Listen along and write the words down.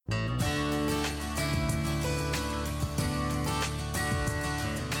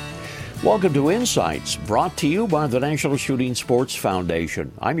Welcome to Insights, brought to you by the National Shooting Sports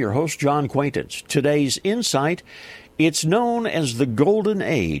Foundation. I'm your host, John Quaintance. Today's Insight, it's known as the golden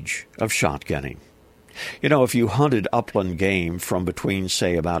age of shotgunning. You know, if you hunted upland game from between,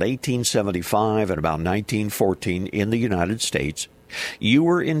 say, about 1875 and about 1914 in the United States, you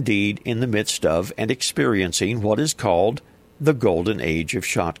were indeed in the midst of and experiencing what is called the golden age of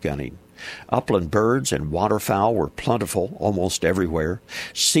shotgunning. Upland birds and waterfowl were plentiful almost everywhere.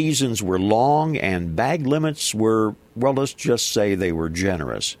 Seasons were long, and bag limits were, well, let's just say they were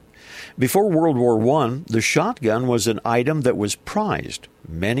generous. Before World War I, the shotgun was an item that was prized.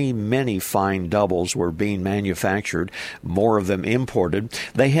 Many fine doubles were being manufactured, more of them imported.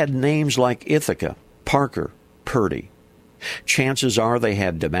 They had names like Ithaca, Parker, Purdy. Chances are they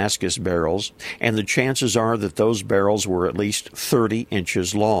had Damascus barrels, and the chances are that those barrels were at least 30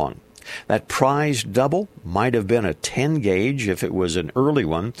 inches long. That prized double might have been a 10-gauge if it was an early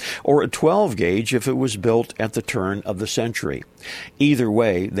one, or a 12-gauge if it was built at the turn of the century. Either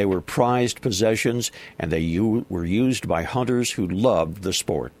way, they were prized possessions, and they were used by hunters who loved the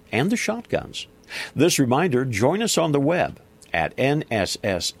sport and the shotguns. This reminder, join us on the web at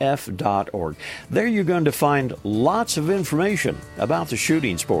nssf.org. There you're going to find lots of information about the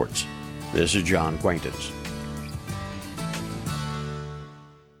shooting sports. This is John Quaintance.